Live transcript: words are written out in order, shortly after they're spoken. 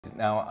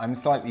Now, I'm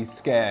slightly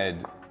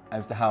scared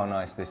as to how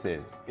nice this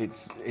is.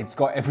 It's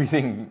got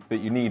everything that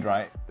you need,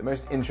 right? The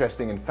most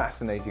interesting and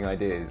fascinating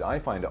ideas I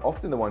find are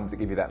often the ones that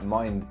give you that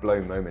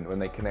mind-blown moment when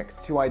they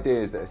connect two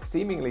ideas that are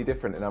seemingly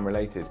different and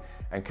unrelated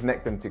and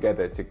connect them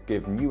together to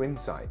give new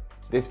insight.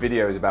 This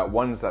video is about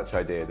one such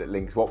idea that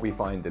links what we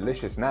find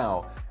delicious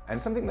now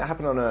and something that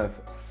happened on Earth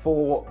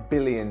 4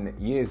 billion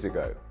years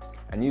ago,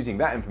 and using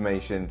that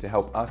information to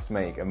help us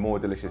make a more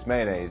delicious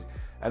mayonnaise,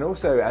 and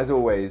also, as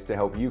always, to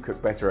help you cook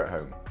better at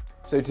home.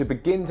 So to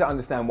begin to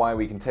understand why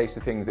we can taste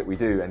the things that we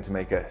do and to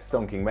make a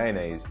stonking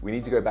mayonnaise, we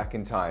need to go back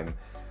in time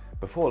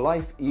before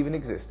life even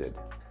existed.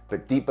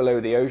 But deep below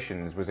the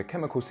oceans was a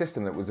chemical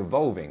system that was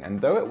evolving, and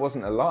though it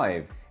wasn't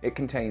alive, it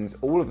contains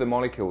all of the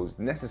molecules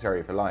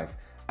necessary for life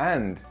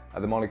and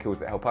are the molecules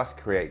that help us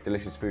create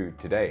delicious food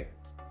today.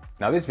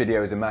 Now, this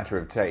video is a matter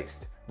of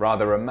taste,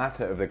 rather a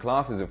matter of the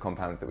classes of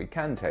compounds that we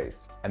can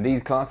taste. And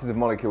these classes of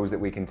molecules that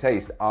we can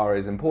taste are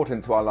as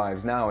important to our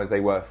lives now as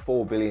they were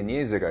 4 billion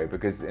years ago,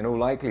 because in all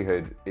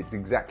likelihood, it's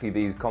exactly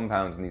these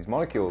compounds and these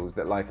molecules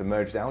that life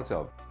emerged out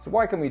of. So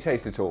why can we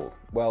taste at all?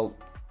 Well,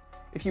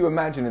 if you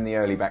imagine in the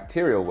early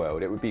bacterial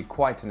world, it would be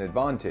quite an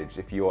advantage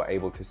if you are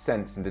able to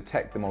sense and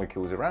detect the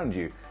molecules around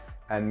you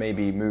and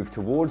maybe move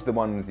towards the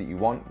ones that you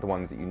want, the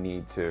ones that you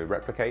need to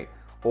replicate,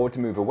 or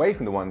to move away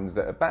from the ones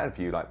that are bad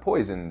for you, like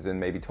poisons and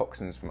maybe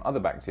toxins from other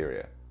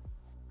bacteria.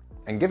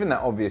 And given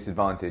that obvious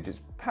advantage,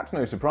 it's perhaps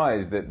no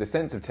surprise that the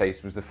sense of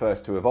taste was the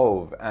first to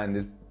evolve and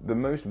is the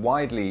most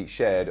widely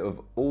shared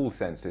of all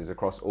senses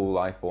across all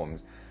life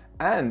forms,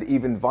 and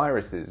even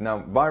viruses. Now,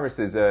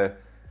 viruses are,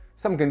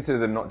 some consider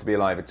them not to be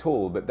alive at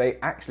all, but they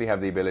actually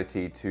have the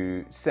ability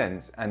to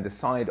sense and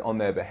decide on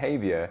their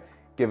behavior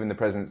given the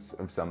presence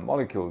of some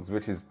molecules,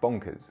 which is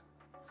bonkers.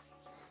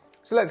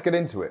 So let's get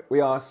into it. We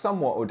are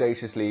somewhat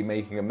audaciously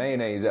making a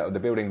mayonnaise out of the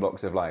building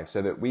blocks of life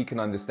so that we can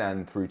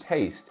understand through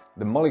taste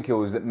the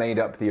molecules that made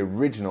up the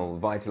original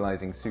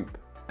vitalizing soup,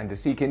 and to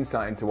seek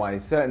insight into why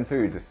certain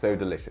foods are so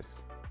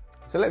delicious.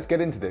 So let's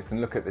get into this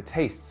and look at the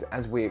tastes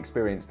as we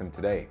experience them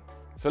today.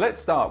 So let's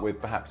start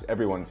with perhaps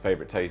everyone's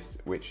favorite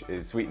taste, which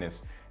is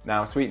sweetness.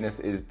 Now, sweetness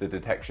is the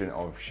detection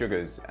of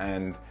sugars,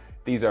 and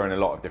these are in a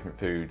lot of different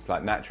foods.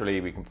 Like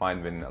naturally, we can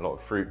find them in a lot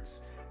of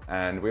fruits,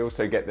 and we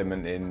also get them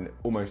in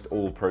almost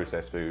all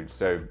processed foods,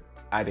 so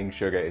adding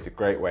sugar is a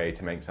great way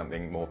to make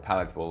something more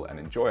palatable and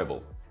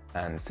enjoyable,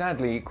 and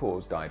sadly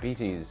cause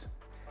diabetes.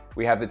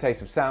 We have the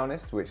taste of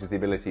sourness, which is the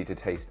ability to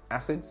taste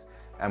acids,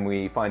 and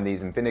we find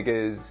these in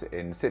vinegars,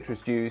 in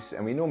citrus juice,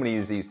 and we normally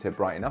use these to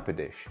brighten up a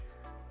dish.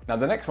 Now,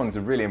 the next one's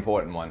a really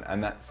important one,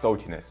 and that's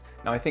saltiness.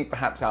 Now, I think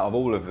perhaps out of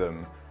all of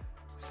them,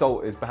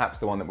 salt is perhaps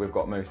the one that we've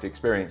got most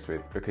experience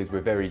with, because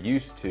we're very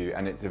used to,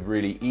 and it's a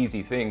really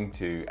easy thing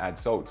to add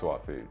salt to our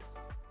food.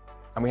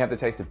 And we have the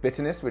taste of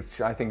bitterness,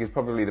 which I think is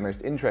probably the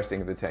most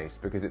interesting of the tastes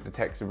because it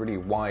detects a really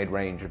wide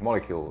range of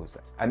molecules.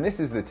 And this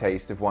is the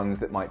taste of ones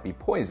that might be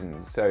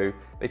poisons. So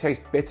they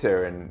taste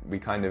bitter, and we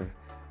kind of,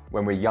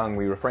 when we're young,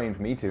 we refrain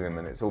from eating them,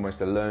 and it's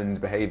almost a learned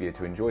behavior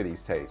to enjoy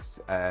these tastes.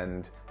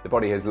 And the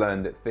body has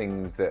learned that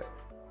things that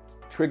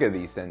trigger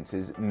these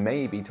senses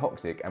may be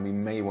toxic, and we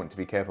may want to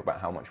be careful about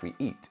how much we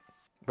eat.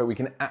 But we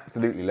can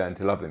absolutely learn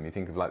to love them. You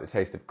think of like the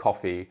taste of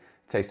coffee,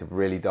 taste of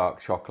really dark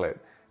chocolate,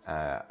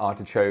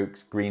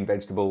 artichokes, green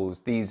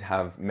vegetables. These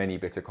have many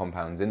bitter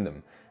compounds in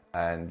them,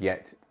 and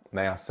yet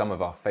they are some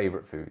of our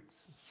favorite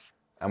foods.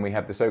 And we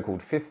have the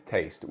so-called fifth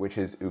taste, which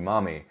is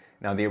umami.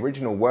 Now, the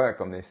original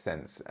work on this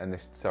sense, and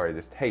this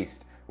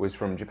taste, was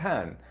from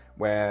Japan,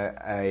 where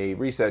a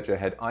researcher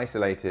had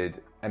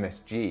isolated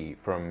MSG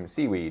from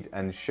seaweed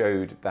and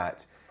showed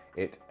that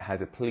it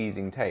has a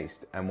pleasing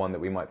taste and one that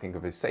we might think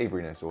of as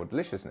savouriness or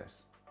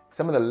deliciousness.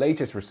 Some of the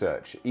latest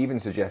research even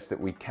suggests that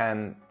we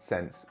can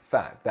sense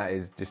fat, that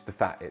is just the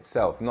fat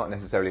itself, not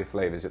necessarily the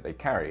flavours that they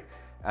carry.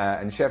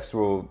 And chefs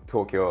will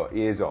talk your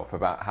ears off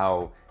about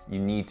how you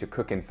need to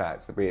cook in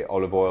fats, be it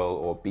olive oil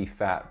or beef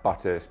fat,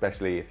 butter,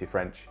 especially if you're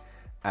French.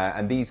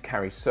 And these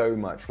carry so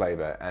much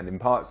flavour and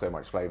impart so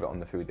much flavour on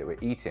the food that we're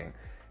eating.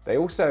 They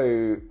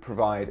also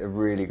provide a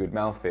really good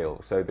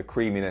mouthfeel, so the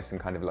creaminess and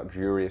kind of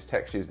luxurious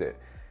textures that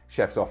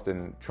chefs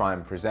often try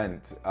and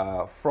present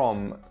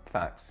from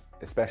fats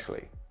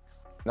especially.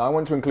 Now, I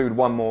want to include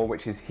one more,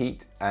 which is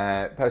heat.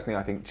 Personally,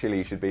 I think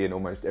chili should be in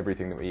almost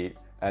everything that we eat.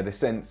 The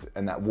sense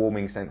and that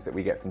warming sense that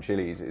we get from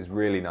chilies is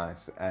really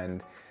nice,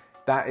 and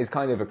that is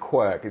kind of a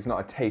quirk. It's not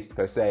a taste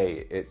per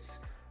se, it's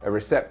a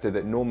receptor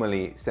that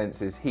normally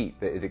senses heat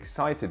that is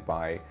excited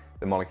by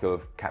the molecule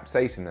of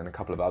capsaicin and a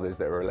couple of others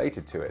that are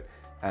related to it,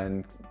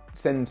 and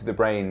send to the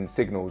brain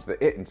signals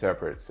that it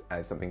interprets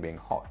as something being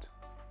hot.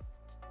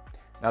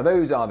 Now,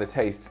 those are the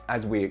tastes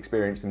as we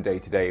experience them day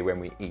to day when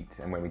we eat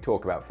and when we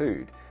talk about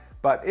food.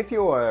 But if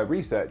you're a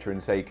researcher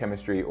in, say,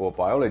 chemistry or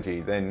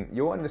biology, then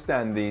you'll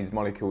understand these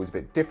molecules a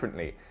bit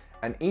differently.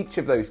 And each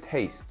of those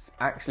tastes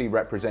actually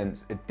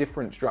represents a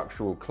different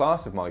structural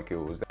class of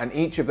molecules, and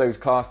each of those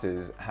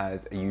classes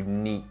has a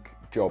unique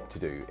job to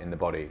do in the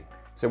body.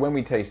 So when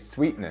we taste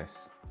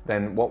sweetness,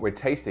 then what we're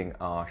tasting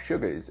are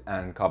sugars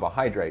and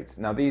carbohydrates.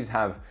 Now, these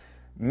have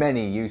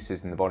many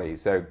uses in the body.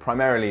 So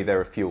primarily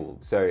they're a fuel.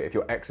 So if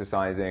you're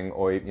exercising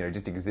or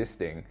just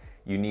existing,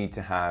 you need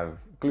to have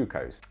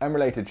glucose. And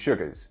related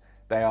sugars,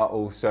 they are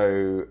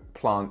also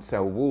plant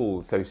cell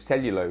walls. So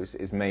cellulose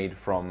is made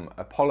from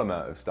a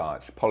polymer of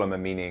starch, polymer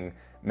meaning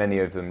many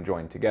of them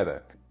join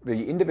together.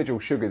 The individual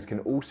sugars can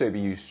also be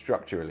used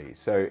structurally.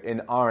 So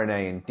in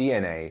RNA and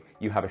DNA,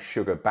 you have a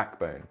sugar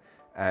backbone,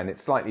 and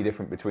it's slightly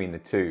different between the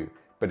two,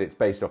 but it's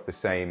based off the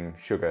same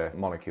sugar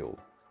molecule.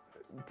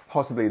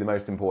 Possibly the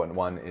most important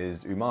one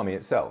is umami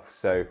itself.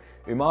 So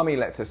umami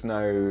lets us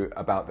know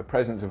about the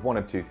presence of one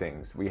of two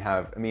things. We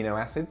have amino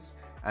acids,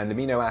 and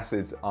amino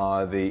acids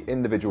are the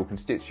individual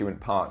constituent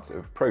parts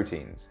of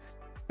proteins.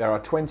 There are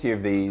 20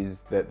 of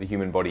these that the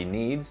human body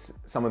needs.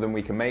 Some of them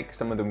we can make,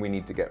 some of them we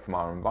need to get from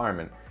our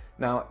environment.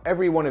 Now,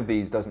 every one of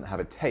these doesn't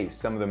have a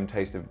taste. Some of them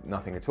taste of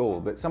nothing at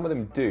all, but some of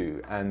them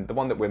do. And the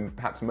one that we're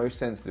perhaps most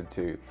sensitive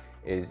to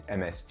is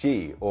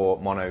MSG, or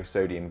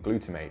monosodium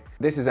glutamate.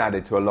 This is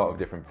added to a lot of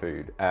different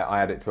food. I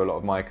add it to a lot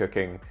of my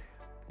cooking.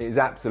 It is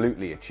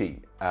absolutely a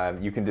cheat.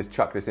 You can just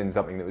chuck this in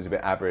something that was a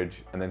bit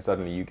average, and then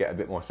suddenly you get a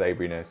bit more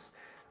savouriness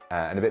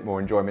and a bit more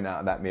enjoyment out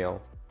of that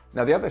meal.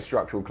 Now, the other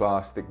structural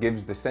class that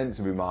gives the sense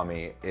of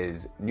umami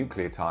is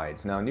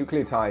nucleotides. Now,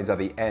 nucleotides are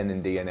the N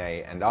in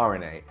DNA and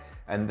RNA,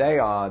 and they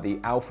are the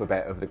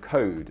alphabet of the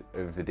code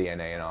of the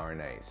DNA and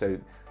RNA. So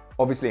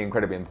obviously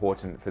incredibly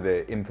important for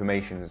the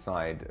information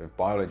side of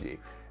biology.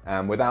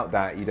 Without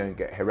that, you don't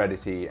get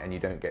heredity and you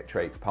don't get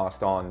traits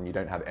passed on. You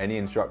don't have any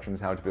instructions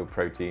how to build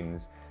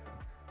proteins.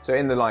 So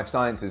in the life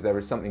sciences, there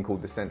is something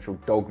called the central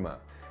dogma,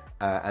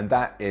 and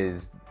that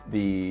is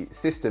the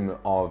system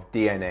of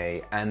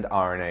DNA and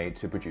RNA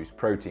to produce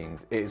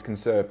proteins. It is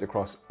conserved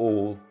across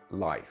all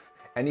life.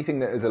 Anything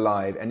that is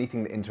alive,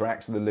 anything that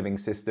interacts with a living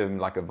system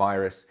like a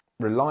virus,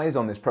 relies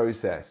on this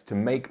process to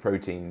make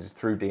proteins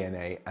through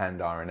DNA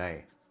and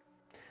RNA.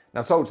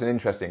 Now, salt's an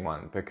interesting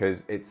one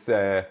because it's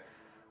a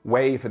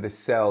way for the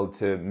cell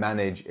to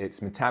manage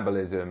its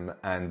metabolism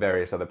and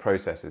various other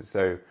processes.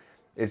 So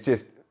it's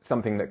just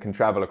something that can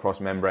travel across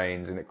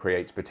membranes, and it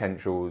creates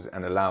potentials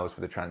and allows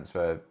for the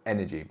transfer of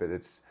energy, but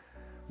it's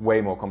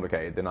way more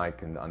complicated than I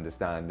can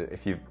understand.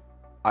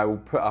 I will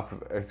put up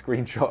a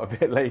screenshot a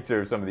bit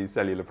later of some of these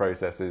cellular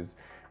processes.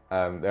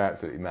 They're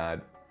absolutely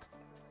mad.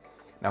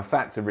 Now,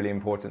 fats are really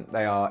important.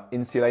 They are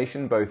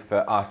insulation, both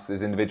for us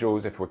as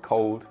individuals. If we're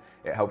cold,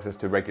 it helps us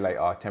to regulate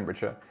our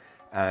temperature.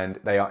 And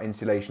they are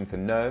insulation for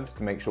nerves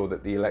to make sure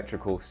that the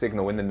electrical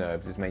signal in the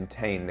nerves is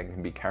maintained and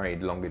can be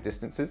carried longer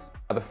distances.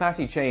 Now, the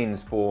fatty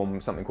chains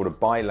form something called a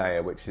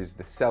bilayer, which is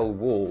the cell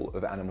wall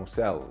of animal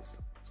cells.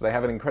 So they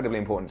have an incredibly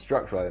important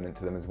structural element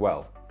to them as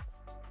well.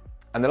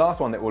 And the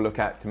last one that we'll look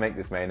at to make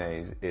this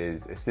mayonnaise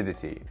is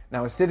acidity.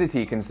 Now,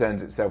 acidity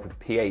concerns itself with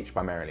pH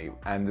primarily,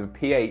 and the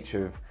pH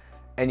of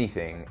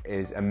anything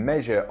is a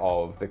measure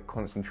of the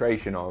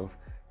concentration of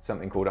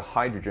something called a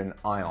hydrogen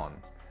ion.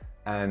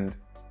 And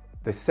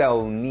the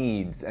cell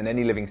needs, and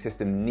any living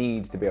system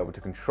needs, to be able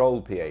to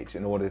control pH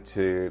in order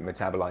to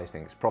metabolize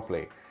things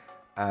properly.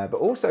 But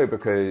also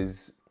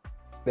because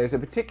there's a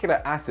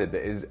particular acid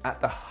that is at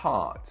the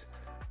heart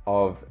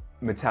of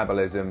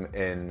metabolism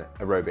in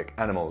aerobic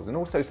animals, and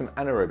also some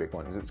anaerobic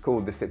ones. It's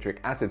called the citric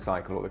acid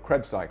cycle, or the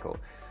Krebs cycle.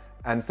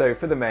 And so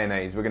for the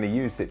mayonnaise, we're going to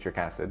use citric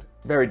acid.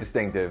 Very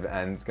distinctive,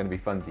 and it's going to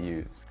be fun to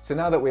use. So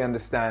now that we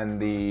understand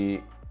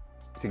the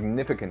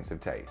significance of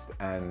taste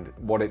and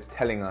what it's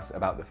telling us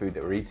about the food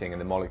that we're eating and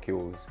the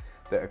molecules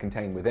that are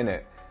contained within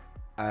it,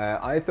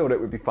 I thought it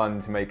would be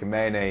fun to make a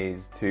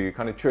mayonnaise to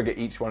kind of trigger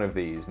each one of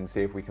these and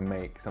see if we can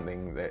make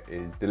something that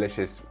is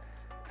delicious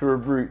through a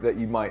route that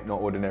you might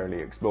not ordinarily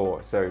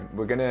explore. So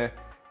we're going to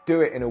do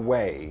it in a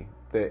way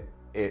that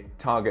it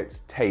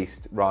targets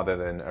taste rather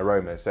than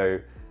aroma. So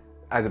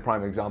as a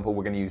prime example,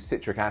 we're going to use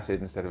citric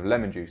acid instead of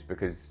lemon juice,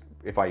 because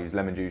if I use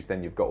lemon juice,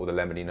 then you've got all the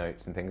lemony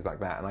notes and things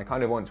like that. And I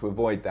kind of want to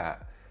avoid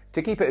that,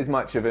 to keep it as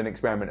much of an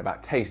experiment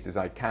about taste as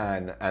I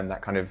can, and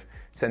that kind of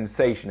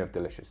sensation of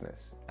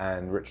deliciousness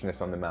and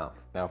richness on the mouth.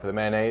 Now for the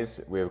mayonnaise,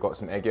 we've got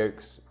some egg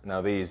yolks.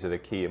 Now these are the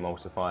key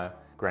emulsifier: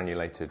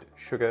 granulated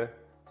sugar,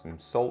 some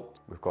salt,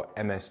 we've got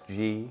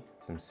MSG,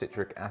 some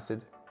citric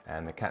acid,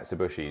 and the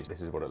katsubushi.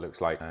 This is what it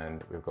looks like,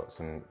 and we've got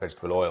some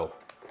vegetable oil.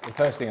 The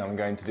first thing I'm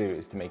going to do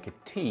is to make a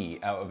tea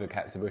out of the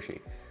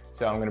katsubushi.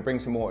 So I'm going to bring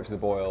some water to the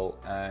boil,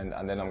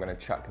 and then I'm going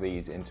to chuck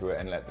these into it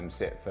and let them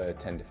sit for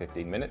 10 to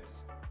 15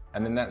 minutes.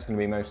 And then that's going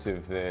to be most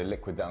of the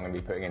liquid that I'm going to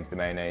be putting into the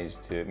mayonnaise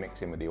to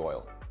mix in with the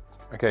oil.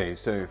 Okay,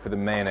 so for the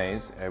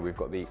mayonnaise, we've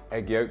got the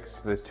egg yolks.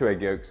 So there's 2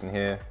 egg yolks in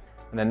here.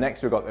 And then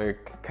next we've got the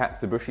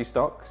katsubushi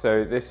stock.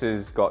 So this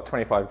has got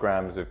 25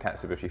 grams of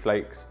katsubushi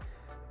flakes,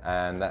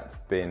 and that's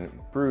been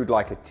brewed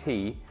like a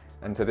tea.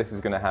 And so this is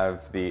going to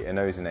have the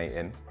inosinate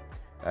in,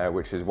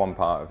 which is one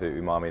part of the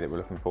umami that we're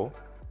looking for.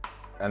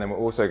 And then we're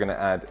also going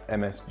to add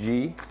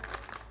MSG.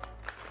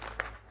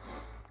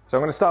 So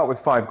I'm going to start with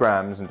 5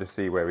 grams and just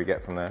see where we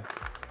get from there.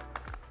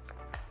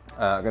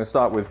 I'm going to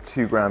start with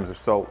 2 grams of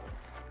salt.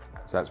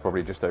 So that's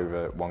probably just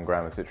over 1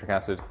 gram of citric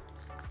acid.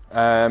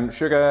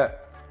 Sugar,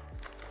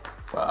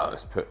 well,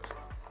 let's put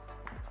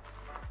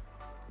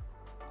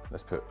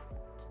Let's put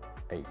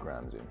 8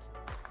 grams in.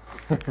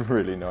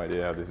 Really no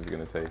idea how this is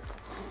going to taste.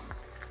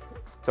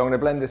 So I'm going to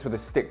blend this with a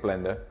stick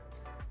blender.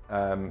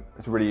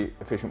 It's a really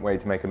efficient way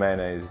to make a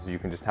mayonnaise. You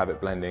can just have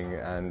it blending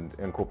and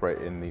incorporate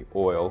in the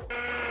oil.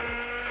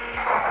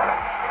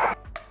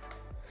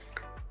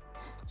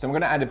 So I'm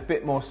going to add a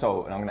bit more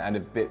salt and I'm going to add a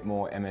bit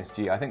more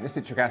MSG. I think the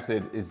citric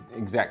acid is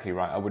exactly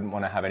right. I wouldn't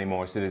want to have any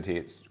more acidity.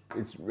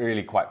 It's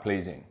really quite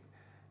pleasing.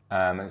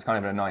 And it's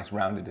kind of a nice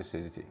rounded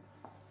acidity.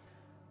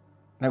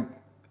 Now,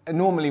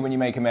 normally when you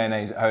make a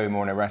mayonnaise at home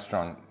or in a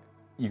restaurant,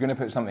 you're going to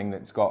put something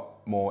that's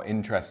got more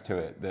interest to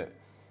it, that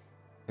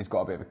it's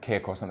got a bit of a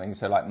kick or something.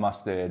 So like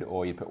mustard,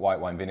 or you put white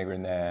wine vinegar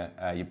in there.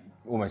 You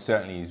almost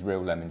certainly use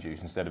real lemon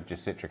juice instead of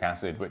just citric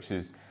acid, which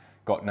has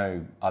got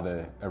no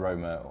other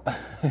aroma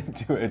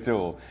to it at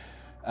all.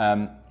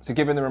 So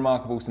given the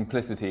remarkable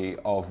simplicity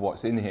of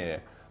what's in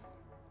here,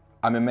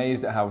 I'm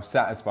amazed at how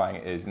satisfying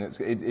it is. And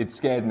it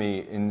scared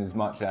me in as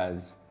much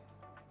as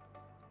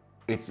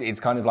it's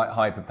kind of like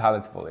hyper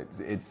palatable.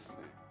 It's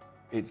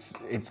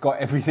got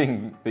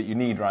everything that you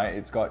need, right?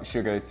 It's got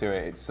sugar to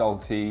it, it's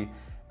salty,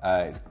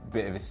 it's a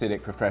bit of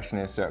acidic for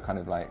freshness, so it kind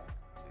of like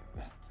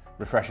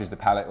refreshes the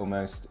palate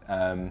almost.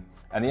 And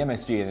the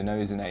MSG and the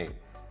inosinate,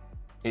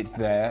 it's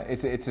there.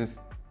 It's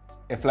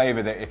a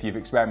flavour that if you've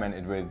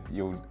experimented with,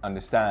 you'll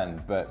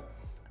understand, but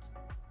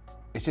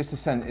it's just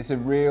it's a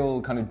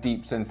real kind of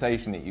deep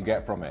sensation that you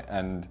get from it,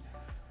 and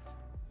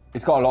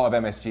it's got a lot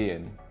of MSG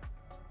in.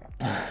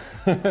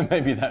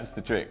 Maybe that's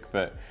the trick,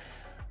 but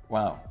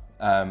wow.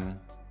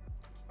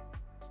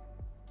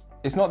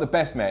 It's not the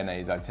best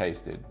mayonnaise I've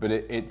tasted, but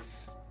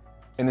it's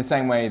in the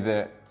same way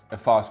that a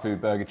fast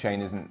food burger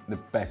chain isn't the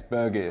best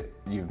burger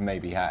you've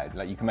maybe had.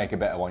 Like, you can make a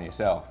better one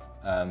yourself,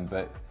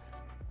 but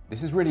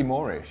this is really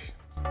Moorish.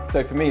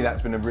 So for me,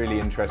 that's been a really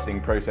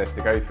interesting process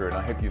to go through, and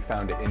I hope you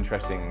found it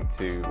interesting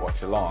to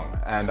watch along.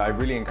 And I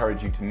really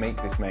encourage you to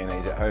make this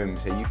mayonnaise at home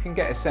so you can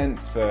get a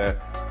sense for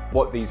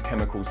what these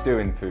chemicals do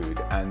in food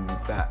and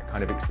that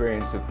kind of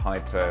experience of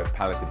hyper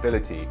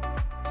palatability,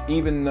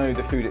 even though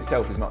the food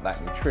itself is not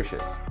that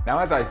nutritious. Now,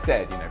 as I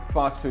said,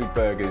 fast food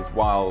burgers,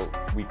 while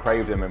we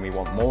crave them and we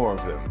want more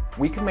of them,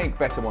 we can make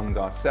better ones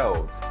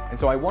ourselves. And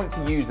so I want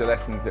to use the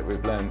lessons that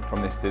we've learned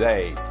from this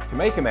today to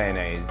make a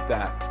mayonnaise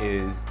that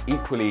is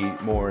equally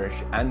Moorish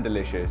and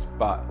delicious,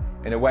 but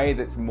in a way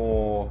that's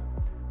more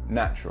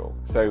natural.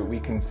 So we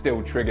can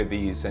still trigger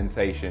these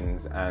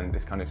sensations and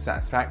this kind of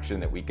satisfaction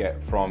that we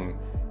get from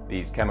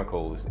these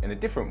chemicals in a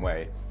different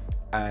way.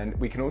 And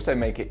we can also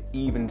make it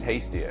even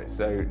tastier.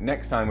 So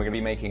next time we're going to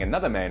be making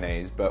another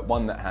mayonnaise, but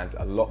one that has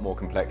a lot more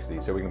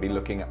complexity. So we're going to be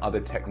looking at other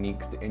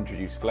techniques to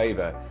introduce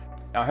flavor.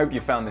 Now, I hope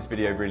you found this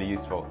video really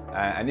useful.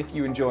 And if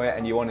you enjoy it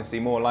and you want to see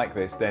more like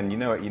this, then you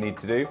know what you need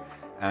to do.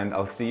 And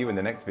I'll see you in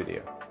the next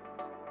video.